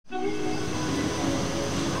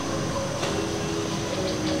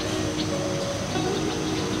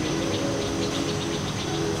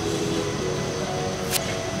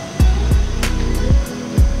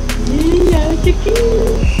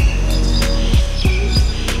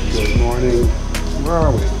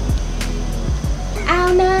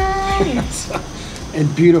in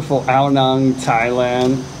beautiful Ao Nang,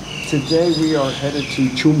 Thailand. Today we are headed to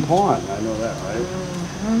Chumpon. I know that, right?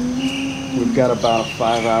 We've got about a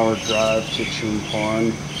 5-hour drive to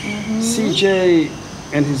Chumpon. CJ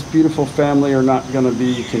and his beautiful family are not going to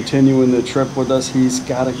be continuing the trip with us. He's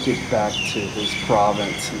got to get back to his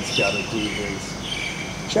province. He's got to do his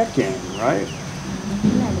check-in, right?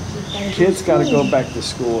 Kids got to go back to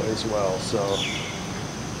school as well, so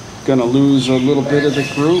gonna lose a little bit of the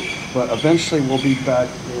group, but eventually we'll be back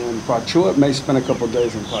in Prachuap. May spend a couple of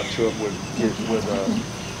days in Prachuap with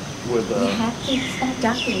You have to start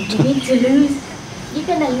talking. You need to lose. You're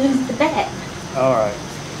gonna lose the bet. All right.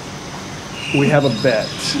 We have a bet,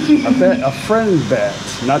 a friend bet,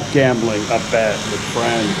 not gambling, a bet with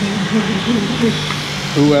friends.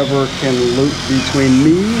 Whoever can loot between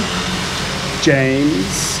me,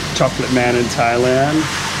 James, Chocolate Man in Thailand,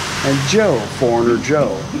 and Joe, Foreigner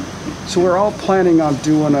Joe. So we're all planning on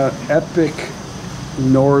doing an epic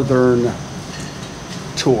northern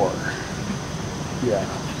tour. Yeah,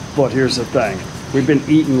 but here's the thing. We've been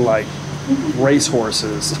eating like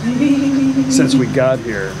racehorses since we got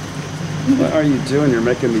here. What are you doing? You're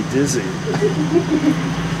making me dizzy.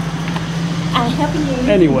 I help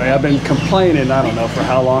you. Anyway, I've been complaining, I don't know for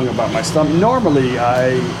how long, about my stomach. Normally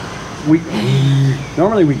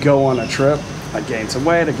we go on a trip, I gain some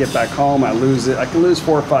weight, I get back home, I lose it. I can lose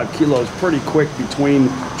 4 or 5 kilos pretty quick between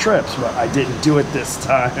trips, but I didn't do it this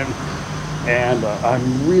time. And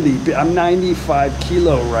I'm 95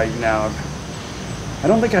 kilo right now. I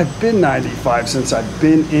don't think I've been 95 since I've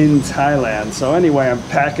been in Thailand. So anyway, I'm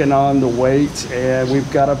packing on the weight, and we've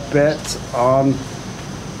got a bet on,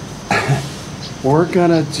 we're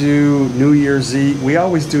gonna do New Year's Eve. We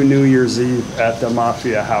always do New Year's Eve at the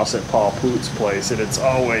Mafia House at Paul Poot's place, and it's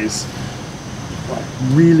always like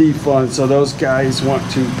really fun. So those guys want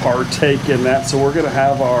to partake in that. So we're gonna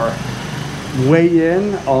have our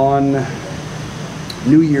weigh-in on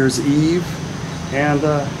New Year's Eve. And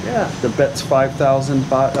yeah, the bet's 5,000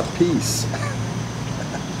 baht a piece.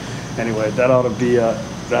 Anyway, that ought to be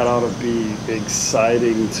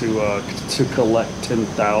exciting to collect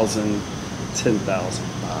 10,000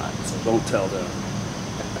 baht. So don't tell them.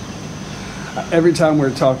 Every time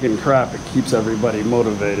we're talking crap, it keeps everybody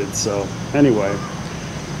motivated. So anyway,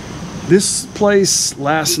 this place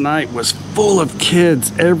last night was full of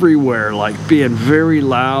kids everywhere, like being very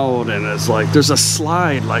loud, and it's like there's a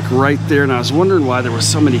slide like right there, and I was wondering why there were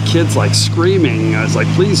so many kids like screaming. I was like,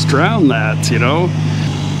 please drown that, you know.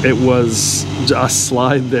 It was a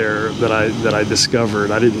slide there that I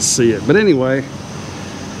discovered. I didn't see it, but anyway,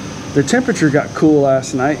 the temperature got cool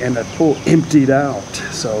last night and the pool emptied out,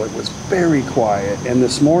 so it was very quiet. And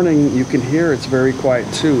this morning you can hear it's very quiet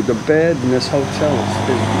too. The bed in this hotel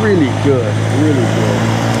is really good,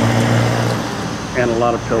 and a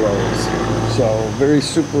lot of pillows. So very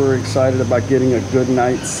super excited about getting a good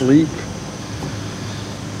night's sleep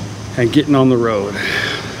and getting on the road.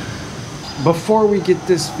 Before we get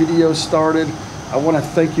this video started, I want to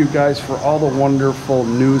thank you guys for all the wonderful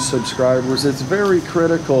new subscribers. It's very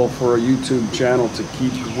critical for a YouTube channel to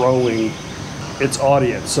keep growing its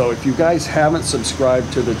audience. So if you guys haven't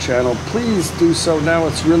subscribed to the channel, please do so now.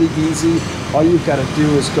 It's really easy. All you've got to do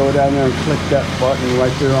is go down there and click that button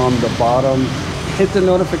right there on the bottom. Hit the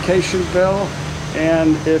notification bell.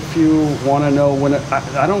 And if you want to know when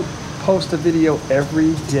I don't post a video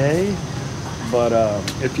every day, but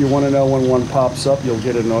if you want to know when one pops up, you'll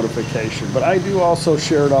get a notification. But I do also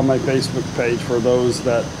share it on my Facebook page for those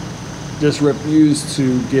that just refuse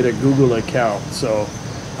to get a Google account. So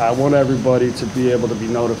I want everybody to be able to be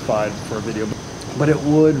notified for a video. But it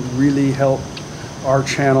would really help our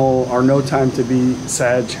channel, our No Time to Be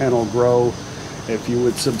Sad channel, grow if you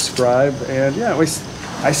would subscribe. And yeah,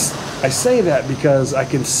 I say that because I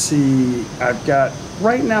can see I've got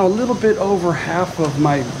right now a little bit over half of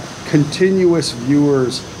my continuous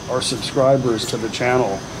viewers or subscribers to the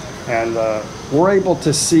channel, and we're able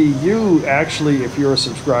to see you actually if you're a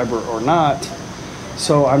subscriber or not.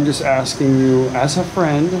 So I'm just asking you as a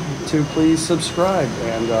friend to please subscribe,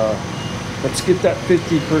 and let's get that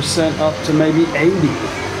 50% up to maybe 80.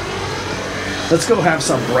 Let's go have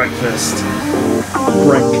some breakfast.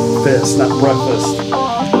 Breakfast, not breakfast.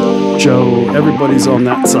 Joe, everybody's on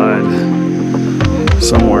that side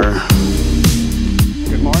somewhere.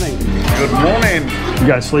 Good morning. Good morning. You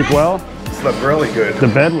guys sleep well? Slept really good. The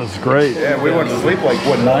bed was great. Yeah, we went to sleep like,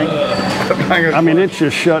 what, 9? I mean, it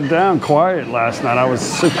just shut down quiet last night. I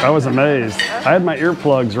was amazed. I had my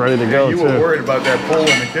earplugs ready to go, you too. were worried about that pole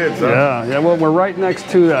and the kids, huh? Yeah. Well, we're right next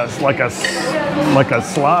to that, like a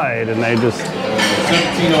slide, and they just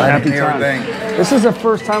Happy time. This is the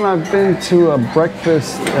first time I've been to a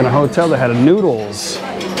breakfast in a hotel that had noodles.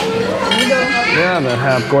 Yeah, that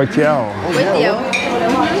have goi tiao.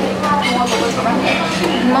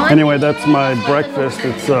 Anyway, that's my breakfast.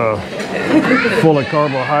 It's full of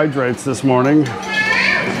carbohydrates this morning.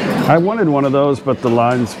 I wanted one of those, but the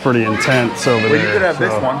line's pretty intense over there. Well, you could have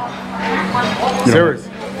this one. Serious.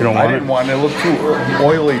 You don't want I didn't want it. It looked too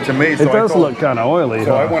oily to me. So it does look kind of oily.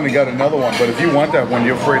 So I went and got another one. But if you want that one,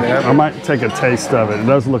 you're free to have it. I might take a taste of it. It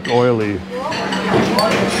does look oily.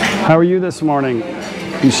 How are you this morning?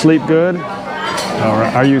 You sleep good? All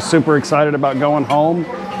right. Are you super excited about going home?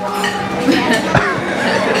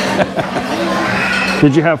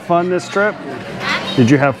 Did you have fun this trip? Did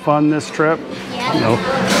you have fun this trip? Yeah. No.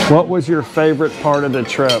 What was your favorite part of the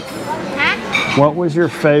trip? What was your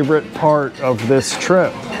favorite part of this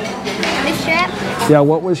trip? This trip? Yeah,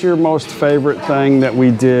 what was your most favorite thing that we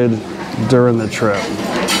did during the trip?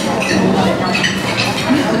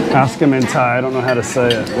 Ask him in Thai, I don't know how to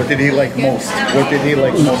say it. What did he like most? What did he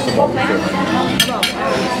like most about the trip?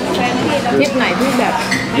 ทริปไหนที่แบบ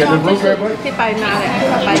ที่ไปมาแหละ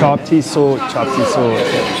ไป ชอบที่สุด ชอบที่สุด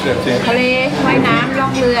ทะเลว่ายน้ำล่อ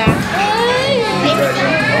งเรือ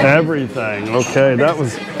Everything. Okay,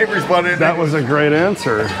 that was a great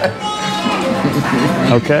answer.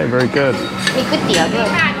 Okay, very good. มีก๋วยเตี๋ยวด้วย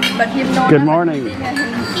Good morning.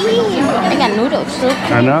 I got noodle soup.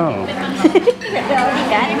 I know.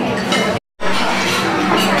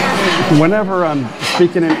 Whenever I'm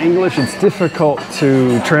speaking in English, it's difficult to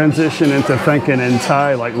transition into thinking in Thai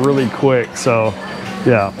like really quick. So,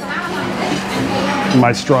 yeah,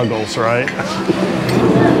 my struggles, right?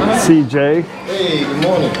 CJ, Hey, good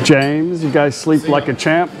morning. James, you guys sleep like a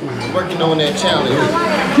champ? Working on that challenge.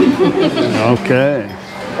 Okay.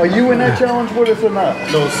 Are you in that challenge with us or not?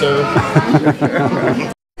 No, sir.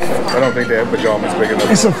 I don't think they have pajamas big enough.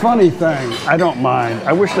 It's a funny thing. I don't mind.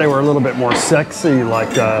 I wish they were a little bit more sexy,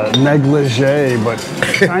 like negligee, but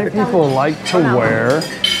Thai people like to wear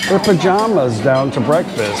their pajamas down to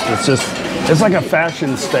breakfast. It's like a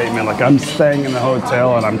fashion statement. Like I'm staying in the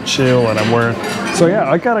hotel and I'm chill and I'm wearing. So yeah,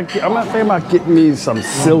 I'm thinking about getting me some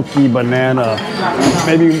silky banana,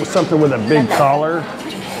 maybe something with a big collar.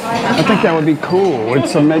 I think that would be cool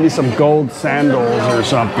with maybe some gold sandals or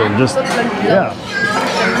something. Just yeah.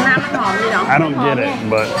 I don't get it,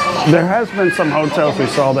 but there has been some hotels we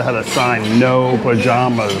saw that had a sign, no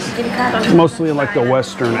pajamas, mostly in like the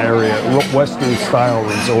Western area, Western style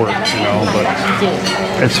resorts, you know, but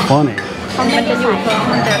it's funny.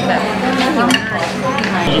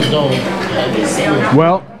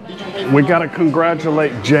 Well, we got to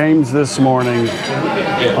congratulate James this morning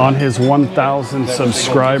on his 1,000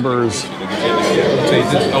 subscribers. Oh,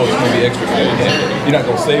 it's going to be extra. You're not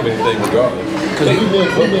going to save anything regardless.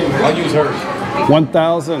 I'll use hers.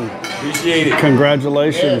 1,000. Appreciate it.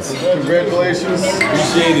 Congratulations. Congratulations.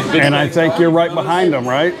 Appreciate it. And I think you're right behind him,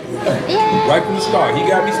 right? Right from the start. He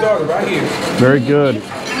got me started right here. Very good.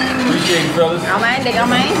 Appreciate it, fellas. เอาไหมเด็กเอา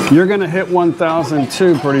ไหม You're going to hit 1,000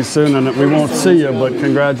 too pretty soon, and we won't see you, but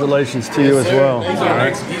congratulations to you as well. He's our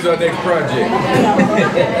next project.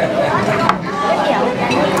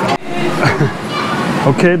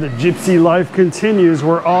 Okay, the gypsy life continues.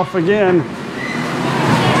 We're off again.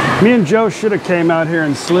 Me and Joe should have came out here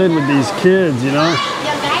and slid with these kids, you know?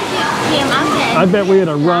 I bet we had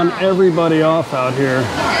to run everybody off out here.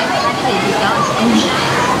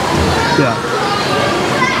 Yeah.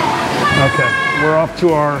 Okay, we're off to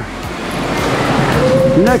our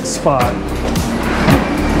next spot.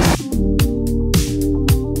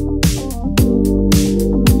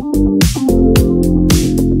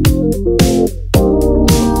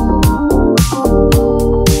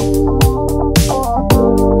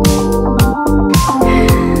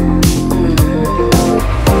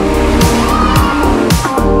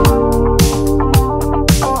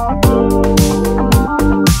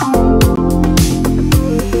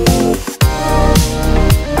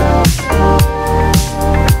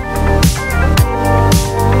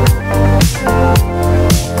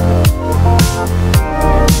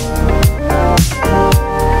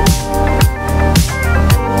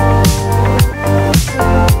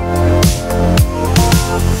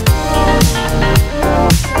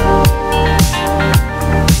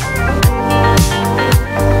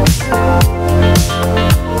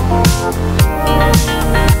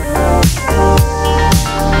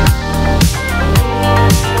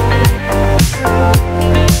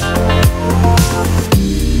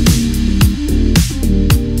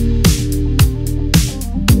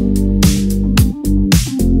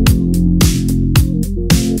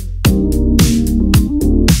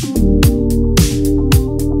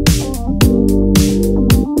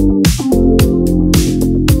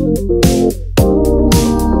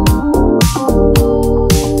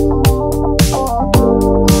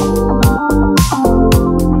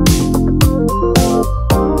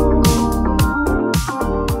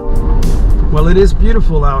 Well, it is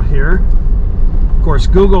beautiful out here. Of course,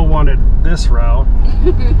 Google wanted this route.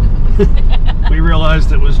 We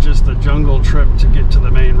realized it was just a jungle trip to get to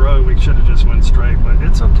the main road. We should have just went straight, but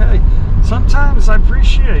it's okay. Sometimes I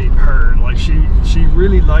appreciate her. Like she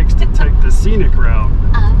really likes to take the scenic route.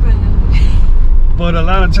 But a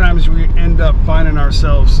lot of times we end up finding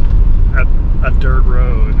ourselves at a dirt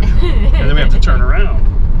road. And then we have to turn around.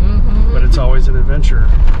 But it's always an adventure.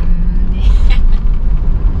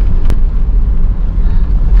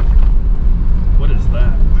 What is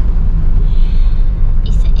that?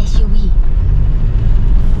 It's an SUV.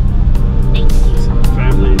 Thank you.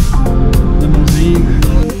 Family limousine.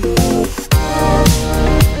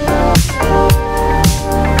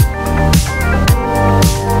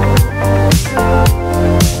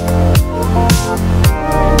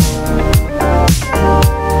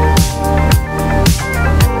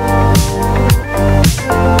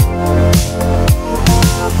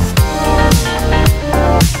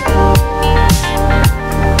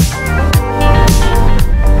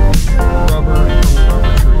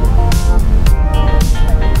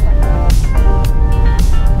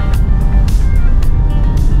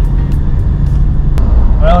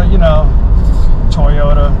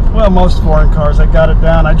 Most foreign cars, I got it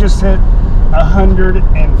down. I just hit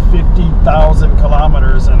 150,000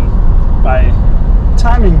 kilometers and my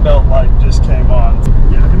timing belt light just came on.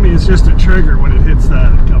 Yeah, I mean, it's just a trigger. When it hits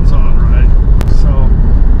that, it comes on, right? So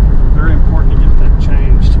very important to get that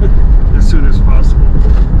changed as soon as possible.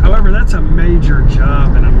 However, that's a major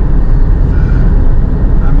job, and I'm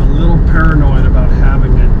a little paranoid about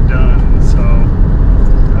having it done. So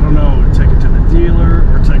I don't know, take it to the dealer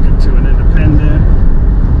or take it to an independent.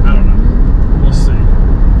 I don't know. We'll see.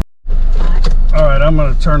 Alright, I'm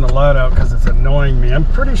going to turn the light out because it's annoying me. I'm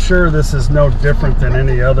pretty sure this is no different than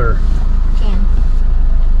any other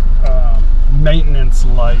maintenance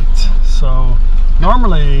light. So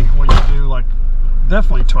normally what you do, like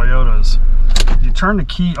definitely Toyotas, you turn the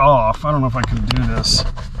key off. I don't know if I can do this.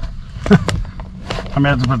 I may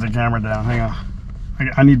have to put the camera down. Hang on.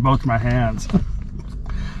 I need both my hands.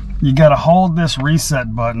 You got to hold this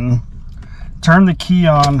reset button. Turn the key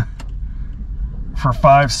on for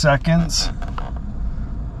 5 seconds,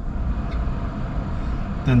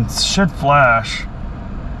 then it should flash,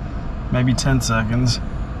 maybe 10 seconds.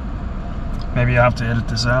 Maybe I have to edit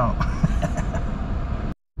this out.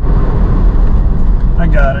 I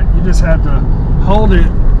got it. You just have to hold it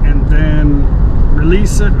and then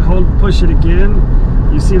release it, push it again.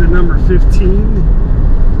 You see the number 15,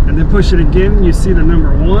 and then push it again, you see the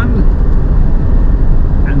number 1.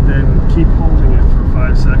 And then keep holding it for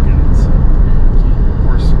 5 seconds. Of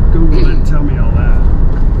course, Google didn't tell me all that,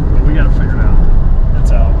 but we got to figure it out.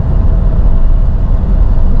 It's out.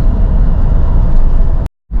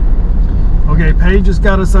 Okay, Paige just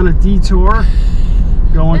got us on a detour,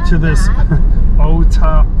 going to this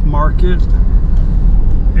O-Top market.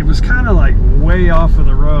 It was kind of like way off of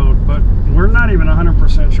the road, but we're not even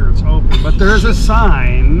 100% sure it's open. But there's a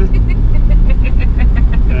sign,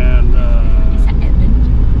 and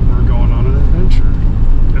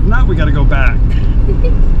if not, we got to go back.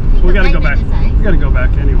 We got to go back. We got to go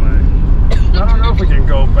back anyway. I don't know if we can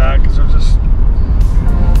go back because there's just.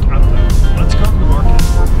 I don't know. Let's go to the market.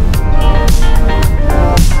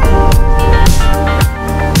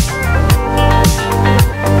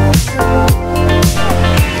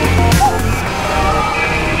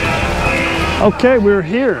 Okay, we're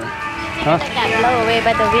here. Huh? Blow away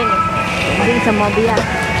by the wind. Drink some more beer.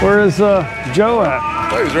 Where is Joe at?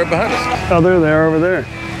 Oh, he's right behind us. Oh, they're there, over there.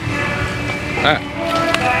 Ah,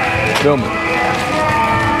 filming.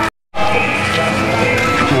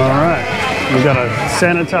 All right, we gotta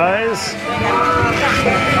sanitize.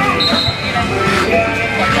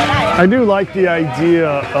 I do like the idea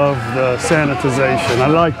of the sanitization. I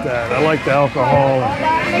like that. I like the alcohol.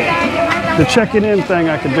 The checking in thing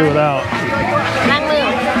I could do without.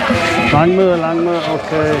 Lang mưa,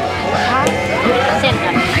 okay.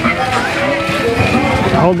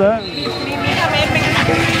 Hold that.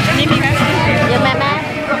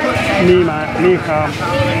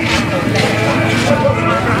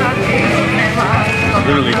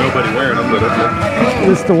 Literally nobody wearing them, but okay.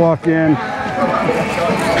 Just to walk in.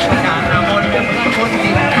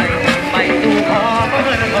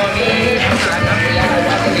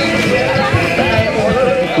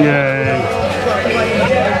 Yay.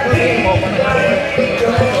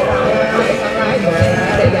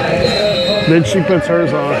 Then she puts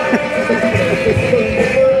hers on.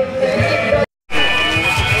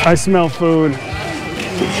 I smell food.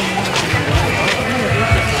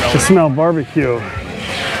 I smell barbecue.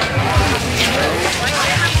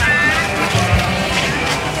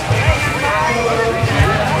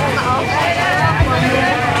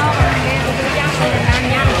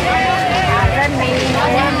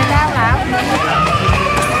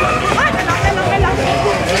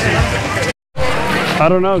 I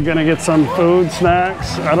don't know, gonna get some food,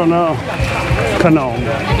 snacks, I don't know. Kanom.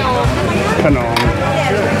 Kanom.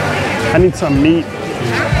 I need some meat.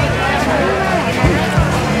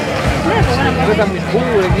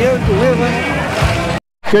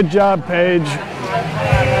 Good job, Paige.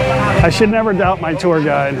 I should never doubt my tour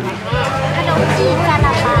guide.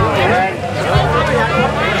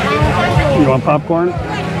 You want popcorn?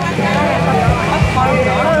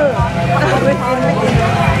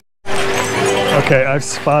 Okay, I've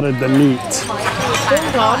spotted the meat. The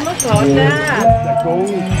gong.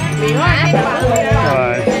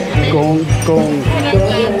 Gong, gong, gong.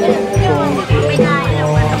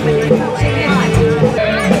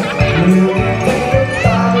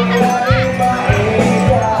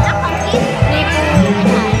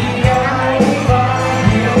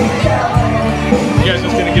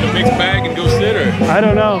 I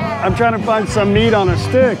don't know. I'm trying to find some meat on a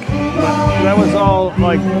stick. But that was all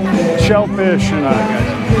like shellfish and guys.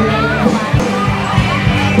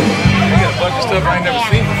 You got a bunch of stuff I ain't never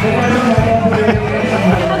seen before.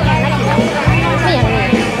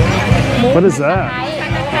 What is that?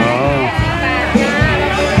 Oh.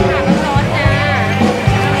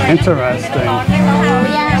 Interesting.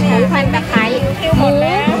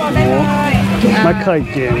 ไม่เคย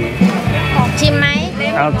กิน ชิมไหม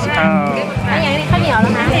เอา แล้วอย่างนี้ข้าวเหนียวแล้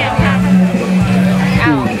วคะเอ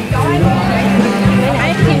าไม่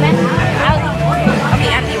ชิมไหมเอากี่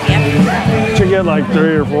อันshould get like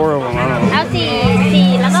 3 or 4 of them. I don't know. เอาสี่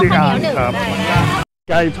แล้วก็ข้าวเหนียว1ครับ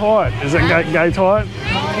ไก่ทอด is it ไก่ทอด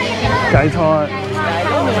ไก่ทอด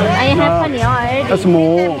ไอ้ให้ข้าวเหนียวไอ้ that's หมู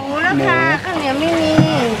นะคะข้าวเหนียวไม่มี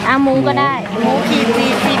เอาหมูก็ได้หมูขีด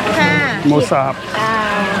40ค่ะ หมูสับ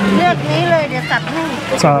เลือกนี้เลยเดี๋ยวสับให้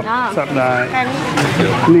สับได้ แค่นี้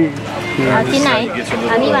นี่ เอาที่ไหน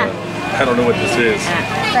เอานี่ป่ะ I don't know what this is.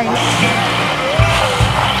 ใส่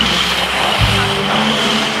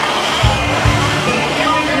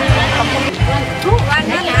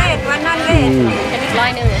วันนั้นเลย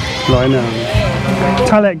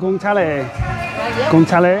100 ทะเลกุ้งทะเลกุ้ง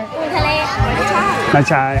ทะเล ทะเล ไม่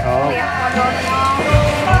ใช่อ๋อ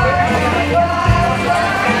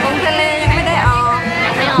กุ้งทะเลยังไม่ได้ออก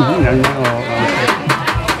ยังไม่ออก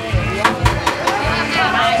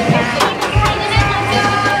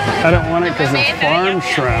I don't want it because it's farm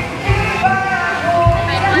shrimp.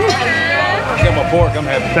 Got my pork, I'm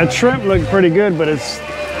happy. That shrimp looked pretty good, but it's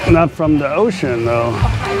not from the ocean though.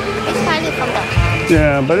 It's kind of from the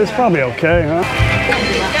Yeah, but it's probably okay, huh?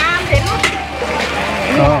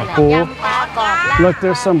 Oh, bull. Look,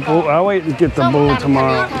 there's some bull. I'll wait and get the bull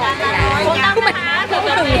tomorrow.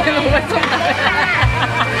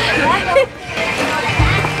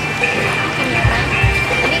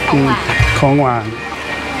 Kong Wan.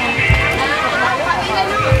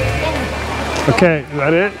 Okay, is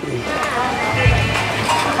that it?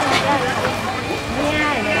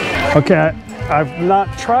 Okay, I've not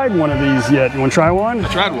tried one of these yet. You want to try one? I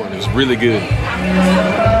tried one, it was really good.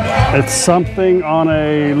 It's something on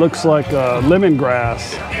a, looks like a lemongrass.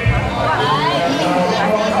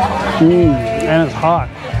 And it's hot.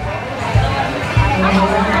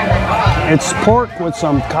 It's pork with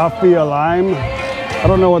some coffee or lime. I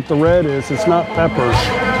don't know what the red is. It's not peppers.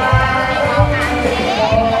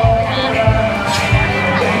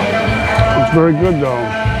 It's very good though.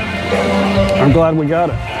 I'm glad we got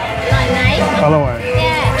it. By the way.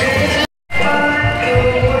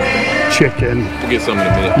 Chicken. We'll get some in a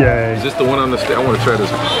minute. Yay. Is this the one on the stick? I want to try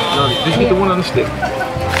this. No, did you get the one on the stick?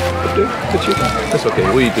 Up there? The chicken? That's okay.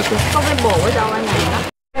 We'll eat this one.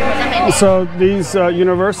 So these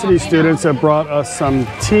university students have brought us some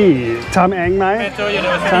tea. Tam Ang Mai?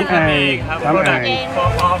 Tam Ang. Tam Ang.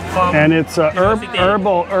 And it's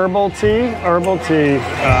herbal tea.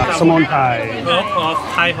 Samon Thai.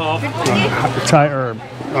 Thai herb.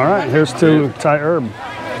 All right, here's to Thai herb.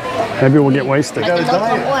 Maybe we'll get wasted. I got a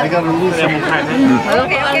diet. I got to lose some.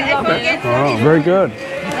 Oh, very good.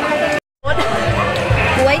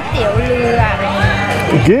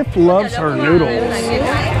 Gift loves her noodles.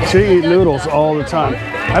 She eats noodles all the time.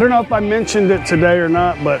 I don't know if I mentioned it today or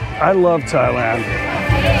not, but I love Thailand.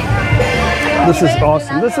 This is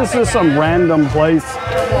awesome. This is just some random place.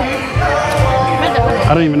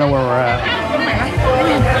 I don't even know where we're at.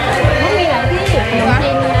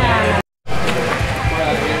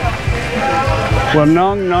 Well,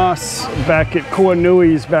 Nong Nos back at Kua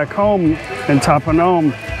Nui's back home in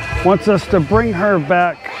Tapanom wants us to bring her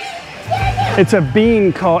back. It's a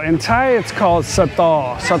bean called, in Thai it's called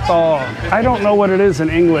satay. I don't know what it is in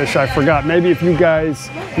English, I forgot. Maybe if you guys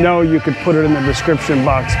know, you could put it in the description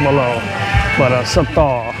box below. But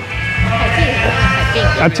satay.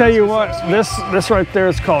 I tell you what, this right there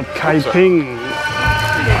is called kai ping.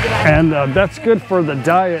 And that's good for the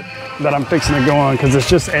diet that I'm fixing to go on because it's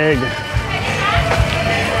just egg.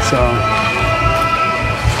 So,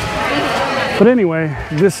 but anyway,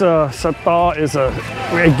 this satay is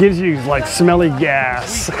it gives you like smelly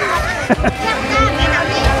gas.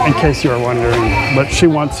 In case you were wondering, but she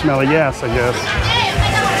wants smelly gas, I guess.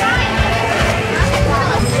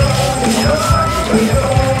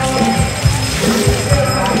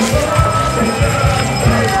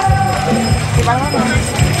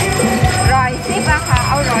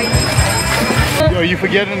 Are you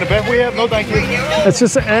forgetting the best we have? No, thank you. It's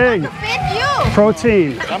just an egg.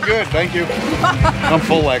 Protein. I'm good, thank you. I'm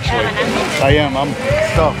full, actually. I am. I'm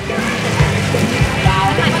stuffed.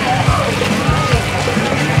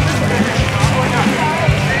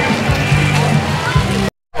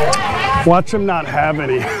 Watch him not have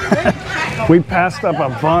any. We passed up a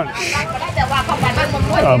bunch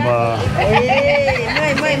of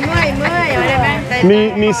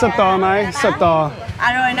มีสตอไหมสตอ อ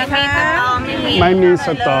ร่อยนะคะ ไม่มีส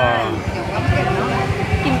ตอ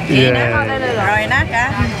Yeah. อร่อยนะคะ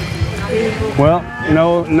Well,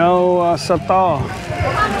 no satay.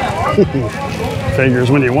 Figures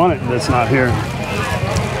when you want it, but it's not here.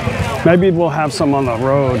 Maybe we'll have some on the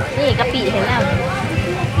road. นี่กะปิเห็นแล้ว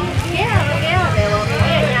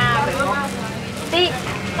ติ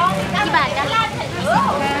กี่บาทจ๊ะ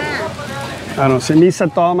I don't see. มีส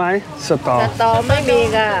ตอไหมสตอ ตอไม่มี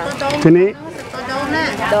ค่ะ ทีนี้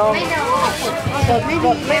ดองสด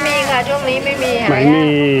ไม่มีค่ะช่วงนี้ไม่มี ไ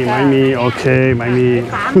ม่มีโอเคไม่มี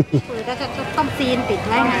ก็จะต้มซีนปิดไ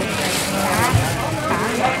ว้นะ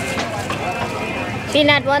พี่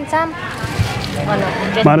นัดวันซ้ำ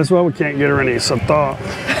Might as well. We can't get her any satay.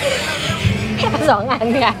 สองอัน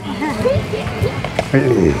ค่ะ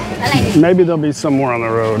Maybe there'll be some more on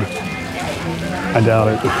the road. I doubt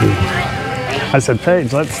it. I said, Paige,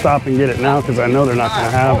 let's stop and get it now because I know they're not going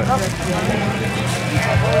to have it.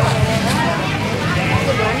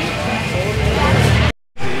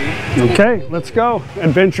 Okay, let's go.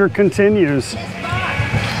 Adventure continues.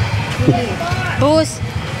 Boost.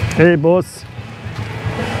 Hey, boss.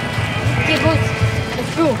 Boost.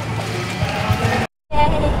 Let's go.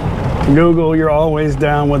 Google, you're always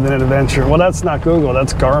down with an adventure. Well, that's not Google,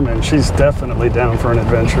 that's Garmin. She's definitely down for an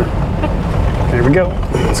adventure. Here we go.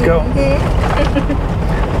 Let's go.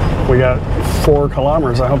 We got 4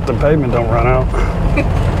 kilometers. I hope the pavement don't run out.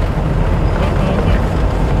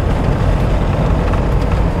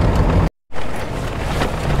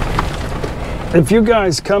 If you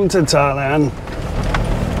guys come to Thailand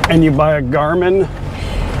and you buy a Garmin,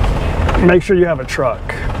 make sure you have a truck.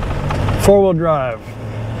 4-wheel drive.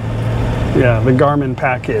 Yeah, the Garmin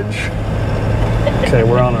package. Okay,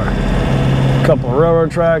 we're on a couple of railroad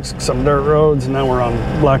tracks, some dirt roads, and now we're on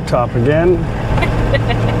blacktop again.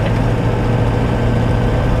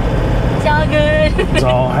 It's all good.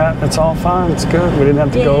 It's all fine. It's good. We didn't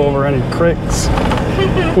have to go over any creeks.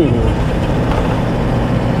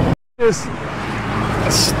 This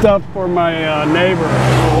stuff for my neighbor.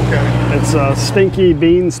 Oh, okay. It's stinky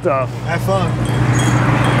bean stuff. Have fun.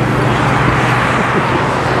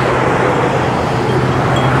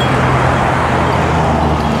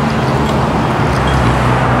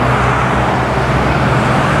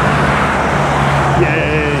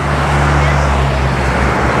 Yay.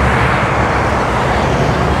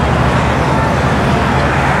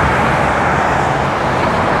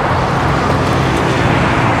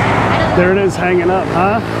 There it is hanging up,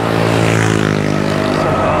 huh?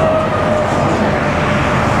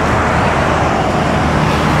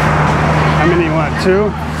 How many you want?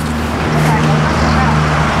 2?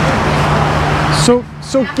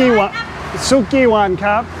 Suki wan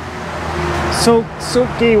kap.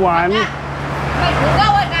 Suki wan. ไม่ถึงก็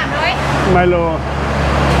วัน300 Milo.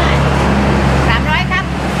 300 ครับ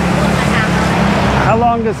How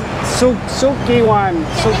long does Suki wan?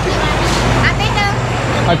 Suki. อาทิตย์นึง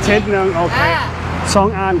อาทิตย์นึง okay.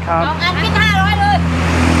 2 อันครับ 2 อันคิด500เลย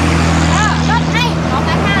ลดให้2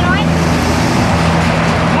 อัน500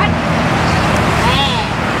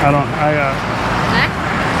ลดนะ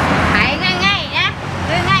ขายง่ายๆนะ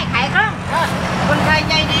ซื้อง่ายขายคล่องคนไทย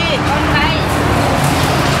ใจดีคนไทย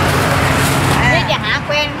นี่จะหาเ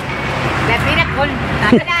ป็นแบบนี้นะคนหา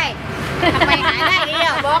ไม่ได้ทำไมหาได้เดีย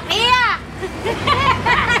วบอกเดียว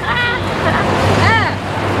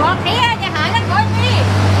บอกเดียวจะหาแล้วคนนี้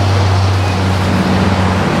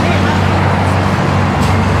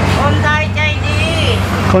คนไทยใจดี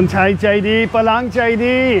คนไทยใจดีฝรั่งใจ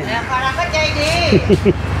ดี แต่ฝรั่งก็ใจดี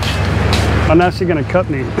Oh, now she's gonna cut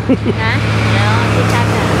me. นะเดี๋ยวดิฉัน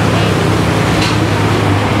จะ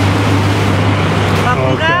ขอบ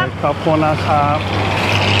คุณครับ Okay, ขอบคุณนะครับ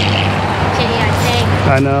เชียร์เซ็ง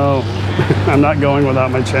I know. I'm not going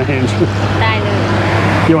without my change. ได้เลย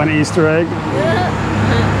You want an Easter egg?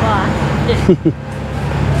 ว้า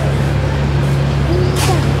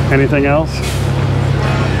Anything else?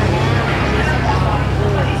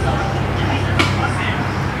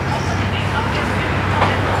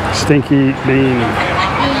 Stinky bean.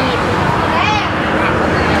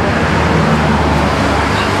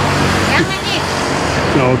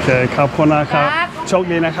 Okay, ขอบคุณนะครับ โชค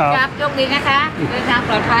ดีนะครับ ครับโชคดีนะคะเดินทางป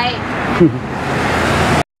ลอดภัย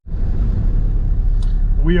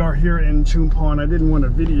We are here in Chumpon. I didn't want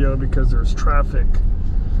a video because there's traffic.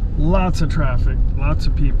 Lots of traffic, lots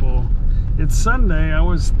of people. It's Sunday. I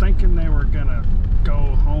was thinking they were gonna go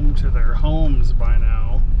home to their homes by now.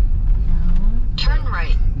 Turn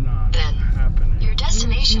right. Not Then happening. your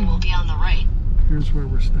destination will be on the right. Here's where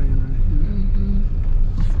we're staying right here.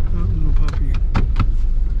 Oh, little puppy.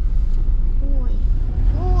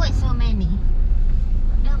 Oh, so many.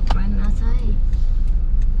 Don't run outside.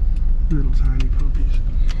 Little tiny puppies.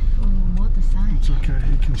 Oh, motorcycle. It's okay.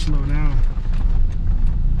 He can slow down.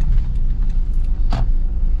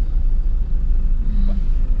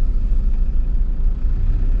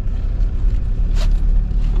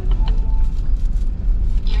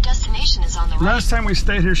 Your destination is on the right. Last time we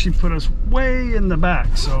stayed here, she put us way in the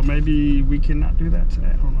back, so maybe we cannot do that today.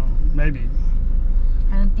 I don't know. Maybe.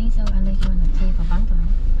 I don't think so. Unless you want to take a bumper.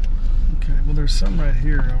 Okay. Well, there's some right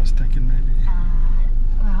here. I was thinking maybe.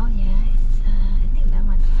 Well, yeah. It's, I think that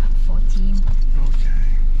one's 14. Okay.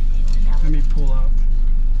 That Let one me pull up.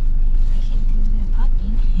 I can do the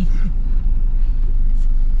parking.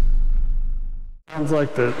 Sounds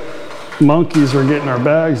like the monkeys are getting our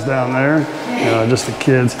bags down there. Just the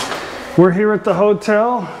kids. We're here at the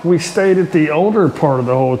hotel. We stayed at the older part of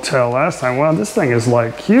the hotel last time. Wow, this thing is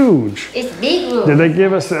like huge. It's big room. Did they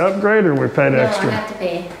give us the upgrade or we paid No, I extra? have to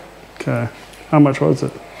pay Okay. How much was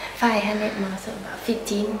it? 500 more, so about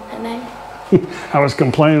 15 a night. I was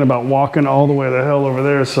complaining about walking all the way the hell over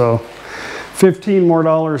there, so $15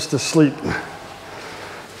 more to sleep.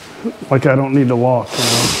 Like I don't need to walk, you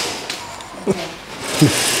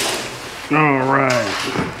know. All right.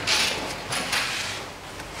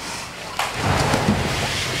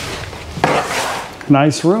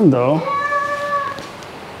 Nice room though.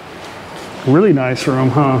 Really nice room,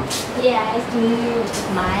 huh? Yeah, it's new,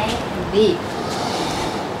 my big.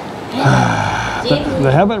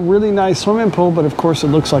 They have a really nice swimming pool, but of course it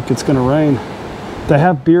looks like it's gonna rain. They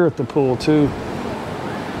have beer at the pool too.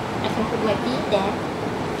 I can put my feet there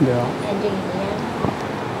Yeah, and drink beer.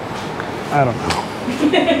 I don't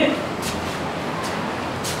know.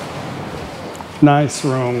 Nice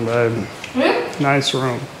room, babe. Nice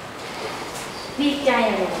room. ดีใจ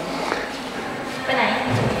อะไรไปไหน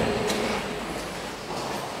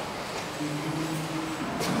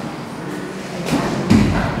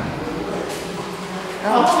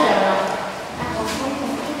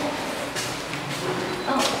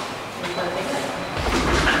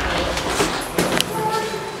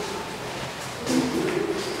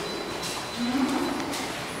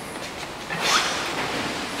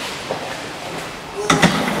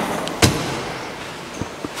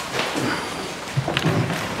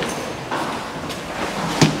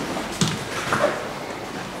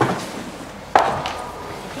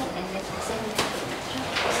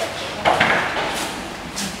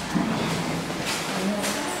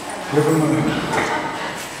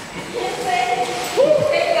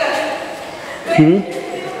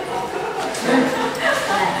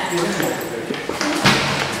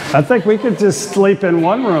I think we could just sleep in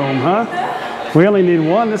one room, huh? We only need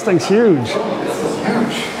one. This thing's huge.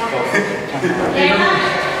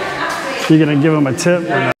 You gonna give them a tip or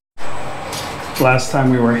not? Last time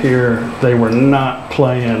we were here, they were not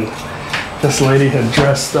playing. This lady had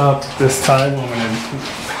dressed up, this Thai woman,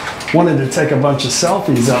 and wanted to take a bunch of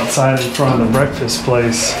selfies outside in front of the breakfast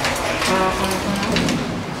place.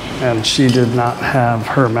 And she did not have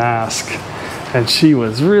her mask. And she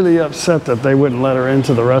was really upset that they wouldn't let her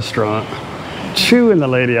into the restaurant. Chewing the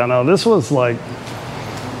lady out. Now this was like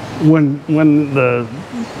when the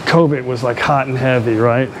COVID was like hot and heavy,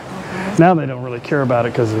 right? Now they don't really care about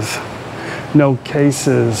it because there's no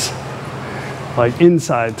cases like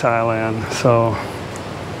inside Thailand. So,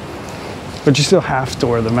 but you still have to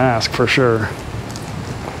wear the mask for sure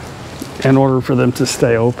in order for them to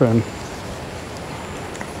stay open.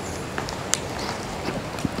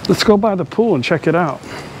 Let's go by the pool and check it out.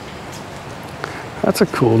 That's a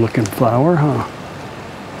cool looking flower, huh?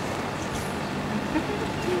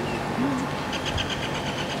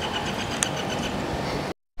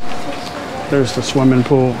 There's the swimming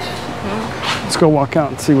pool. Let's go walk out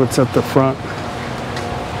and see what's at the front.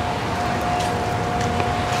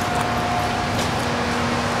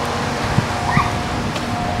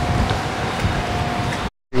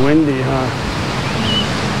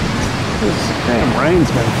 This damn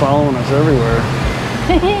rain's been following us everywhere.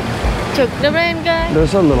 Took the rain, guys.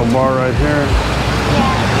 There's a little bar right here.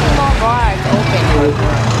 Yeah, small bar is open.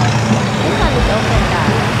 This one is open,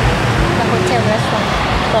 guys. The hotel restaurant.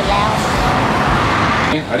 Got loud.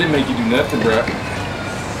 I didn't make you do nothing, bro.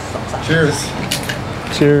 Cheers.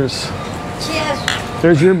 Cheers. Cheers.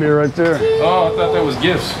 There's your beer right there. Oh, I thought that was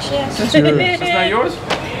gifts. Cheers. Cheers. That's not yours?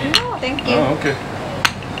 No, thank you. Oh, okay.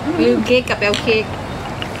 วิวเค้กกับแอลเค้ก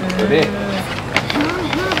เด็ก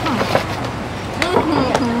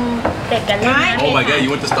กันเล่นนะ Oh my god, you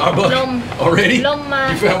went to Starbucks Lum. already? Lum ma.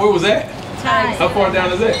 You found where was that? ใช่ How far down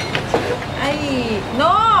is that? ไอ้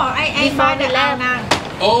no ไอ้ Before บ้าน we เดา left. นาง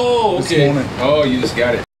Oh, okay. Oh, you just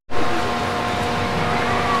got it.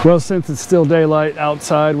 Well, since it's still daylight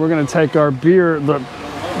outside, we're going to take our beer, the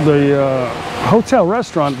hotel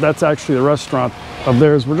restaurant, that's actually a restaurant of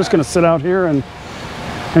theirs. We're just going to sit out here and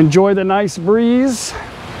enjoy the nice breeze.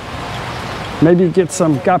 Maybe get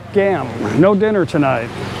some gap-gam. No dinner tonight.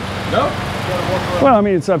 No? Well, I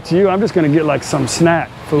mean, it's up to you. I'm just going to get like some snack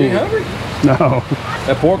food. You hungry? No.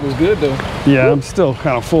 That pork was good though. Yeah, I'm still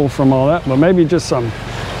kind of full from all that, but maybe just some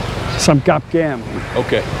gap-gam.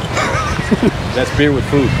 Okay. That's beer with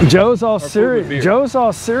food. Joe's all food with serious. beer. Joe's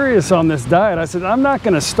all serious on this diet. I said, I'm not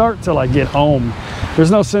going to start till I get home.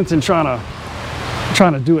 There's no sense in trying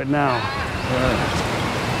to do it now.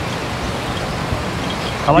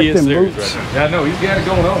 I like He is them serious boots. right now. Yeah, I know. He's got it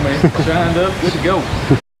going on, man. Shined up, good to go.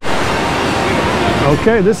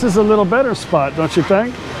 Okay, this is a little better spot, don't you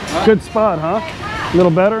think? Good spot, huh? A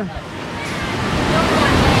little better?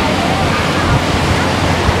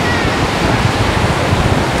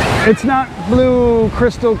 It's not blue,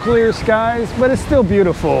 crystal clear skies, but it's still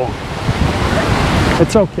beautiful.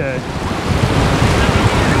 It's okay.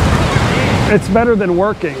 It's better than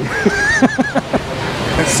working.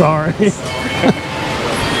 Sorry.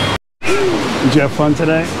 Did you have fun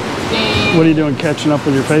today? What are you doing, catching up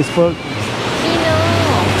with your Facebook?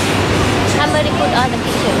 I'm very good on the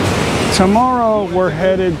picture. Tomorrow we're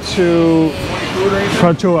headed to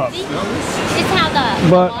Prachuap. This how the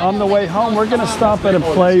But on the way home, we're going to stop at a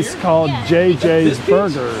place called JJ's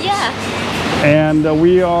Burgers. yeah. And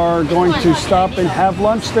we are going to stop and have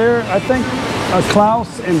lunch there. I think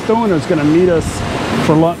Klaus and Thun is going to meet us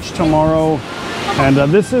for lunch tomorrow. And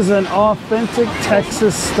this is an authentic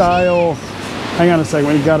Texas style. Hang on a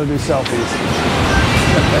second, we got to do selfies.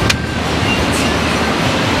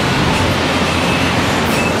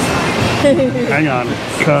 Hang on,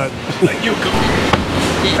 cut.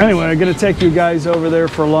 Anyway, I'm gonna take you guys over there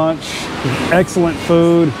for lunch. Excellent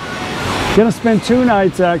food. Gonna spend 2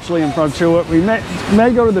 nights actually in Prachuap. We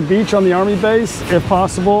may go to the beach on the army base if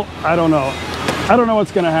possible. I don't know. I don't know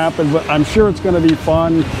what's gonna happen, but I'm sure it's gonna be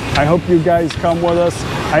fun. I hope you guys come with us.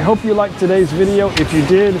 I hope you liked today's video. If you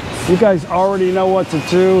did, you guys already know what to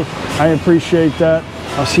do. I appreciate that.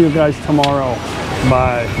 I'll see you guys tomorrow.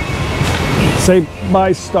 Bye. Say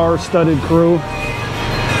bye, star-studded crew.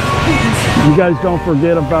 You guys don't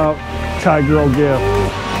forget about Thai Girl Gift.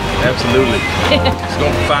 Absolutely. It's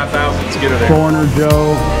going for 5,000 to get her there. Foreigner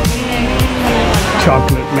Joe.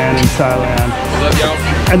 Chocolate Man in Thailand. Love y'all.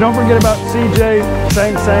 And don't forget about CJ.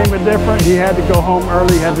 Same but different. He had to go home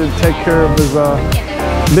early. Had to take care of his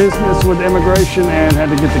business with immigration and had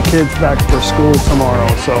to get the kids back for school tomorrow.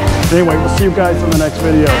 So anyway, we'll see you guys in the next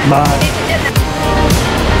video. Bye.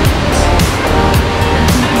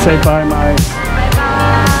 Say bye, Mai. Bye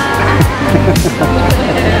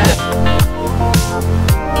bye.